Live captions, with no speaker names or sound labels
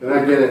Can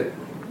I get it?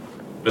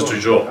 Mr.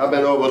 Jewell. I've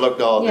been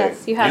overlooked all day.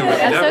 Yes, you have. You were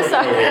I'm never so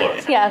sorry.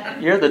 overlooked. Yeah.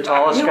 You're the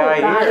tallest guy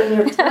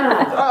here.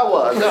 I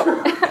was,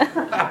 no.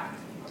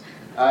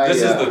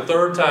 This is the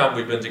third time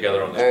we've been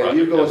together on this project. And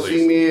you're gonna at see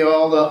least. me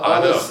all the I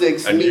other know.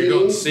 6 And you're gonna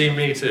meetings. see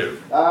me too.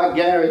 I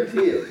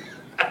guarantee it.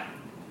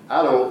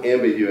 I don't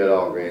envy you at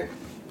all, Grant,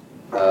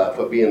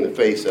 for being the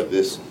face of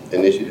this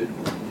initiative.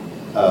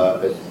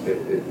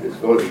 It's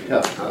going to be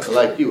tough.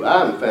 Like you, I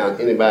haven't found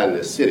anybody in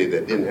the city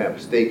that didn't have a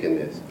stake in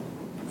this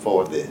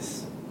for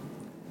this.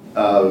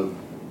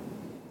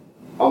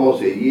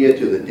 Almost a year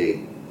to the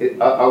date.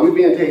 Are we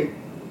being taped?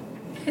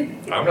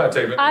 I'm not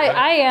taking it.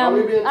 I Are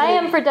we being am. I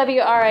am for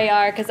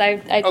WRAR because I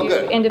do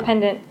good.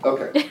 independent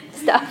Okay.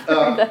 stuff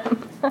for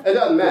them. It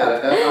doesn't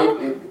matter.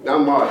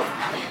 I'm Marty.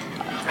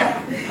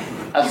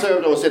 I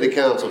served on city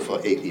council for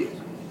 8 years.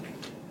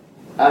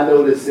 I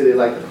know this city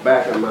like the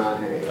back of my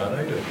hand. I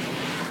know you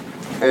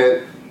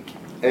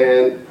do.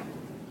 And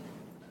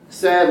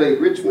sadly,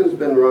 Richmond's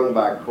been run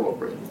by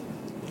corporate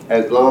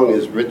as long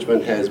as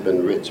Richmond has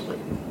been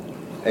Richmond.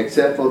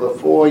 Except for the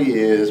 4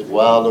 years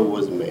Wilder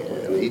was mayor.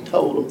 And he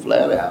told them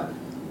flat out,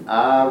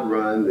 I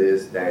run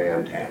this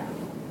damn town.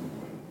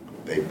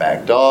 They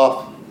backed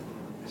off.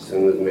 As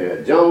soon as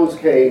Mayor Jones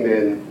came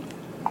in,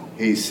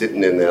 he's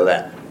sitting in their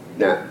lap.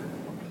 Now,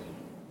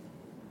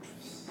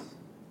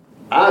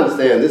 I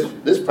understand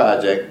this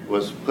project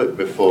was put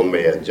before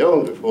Mayor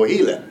Jones before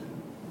he left.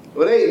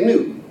 Well, they ain't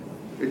new.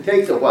 It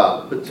takes a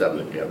while to put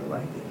something together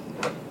like this.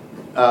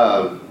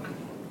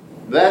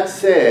 That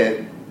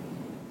said,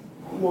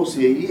 almost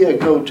a year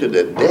ago to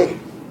the day,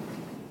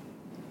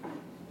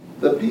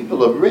 the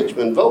people of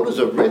Richmond, voters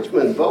of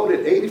Richmond,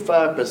 voted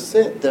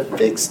 85% to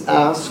fix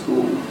our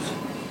schools.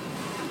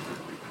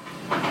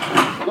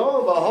 Lo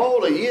and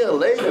behold, a year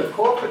later,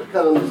 corporate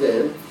comes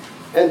in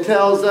and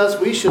tells us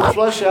we should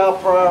flush our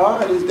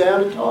priorities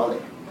down the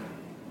toilet.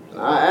 And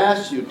I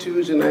asked you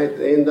Tuesday night at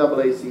the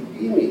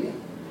NAACP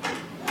meeting,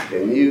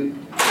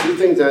 two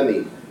things I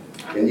need.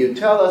 Can you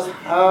tell us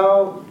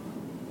how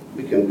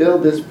we can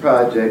build this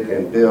project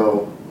and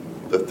build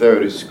the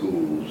 30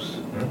 schools?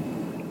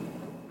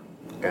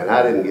 And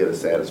I didn't get a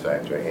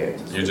satisfactory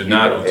answer. You did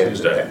not on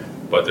Tuesday,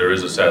 but there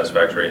is a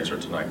satisfactory answer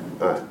tonight.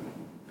 All right.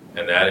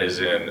 And that is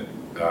in,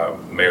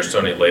 Mayor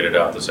Stoney laid it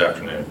out this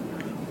afternoon.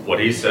 What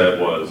he said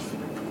was,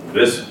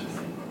 this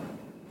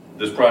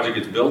project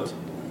gets built,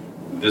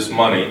 this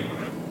money,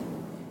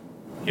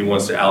 he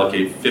wants to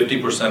allocate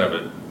 50% of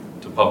it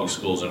to public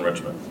schools in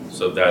Richmond.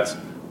 So that's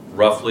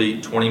roughly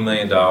 $20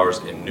 million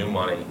in new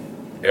money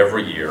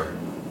every year,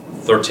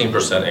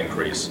 13%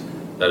 increase.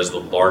 That is the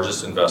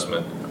largest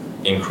investment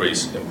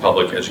increase in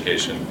public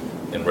education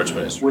in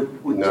Richmond history.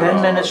 With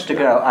 10 minutes to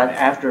go,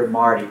 after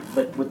Marty,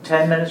 but with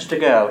 10 minutes to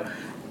go,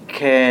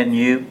 can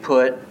you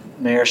put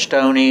Mayor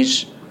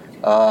Stoney's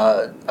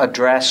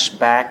address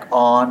back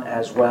on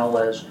as well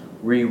as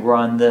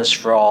rerun this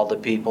for all the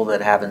people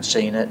that haven't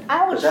seen it?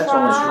 I would Because that's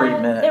try. only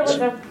 3 minutes.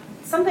 There was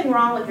something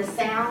wrong with the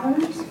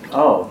sound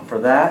Oh, for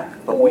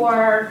that? But we,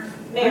 for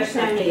Mayor I have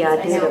Stoney's. the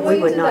idea that we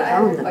would not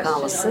own the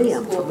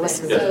Coliseum from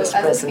listening to this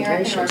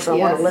presentation, so I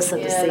want to listen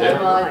to see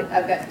it right.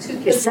 I've got 2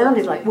 kids. It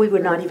sounded like we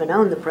would not even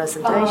own the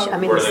presentation, I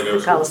mean, Where do they go the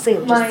to school?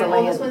 Coliseum, just My the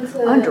oldest land went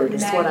to under it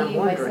is what I'm Maggie,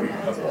 wondering. my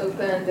son went to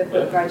Oakland, they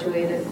both graduated.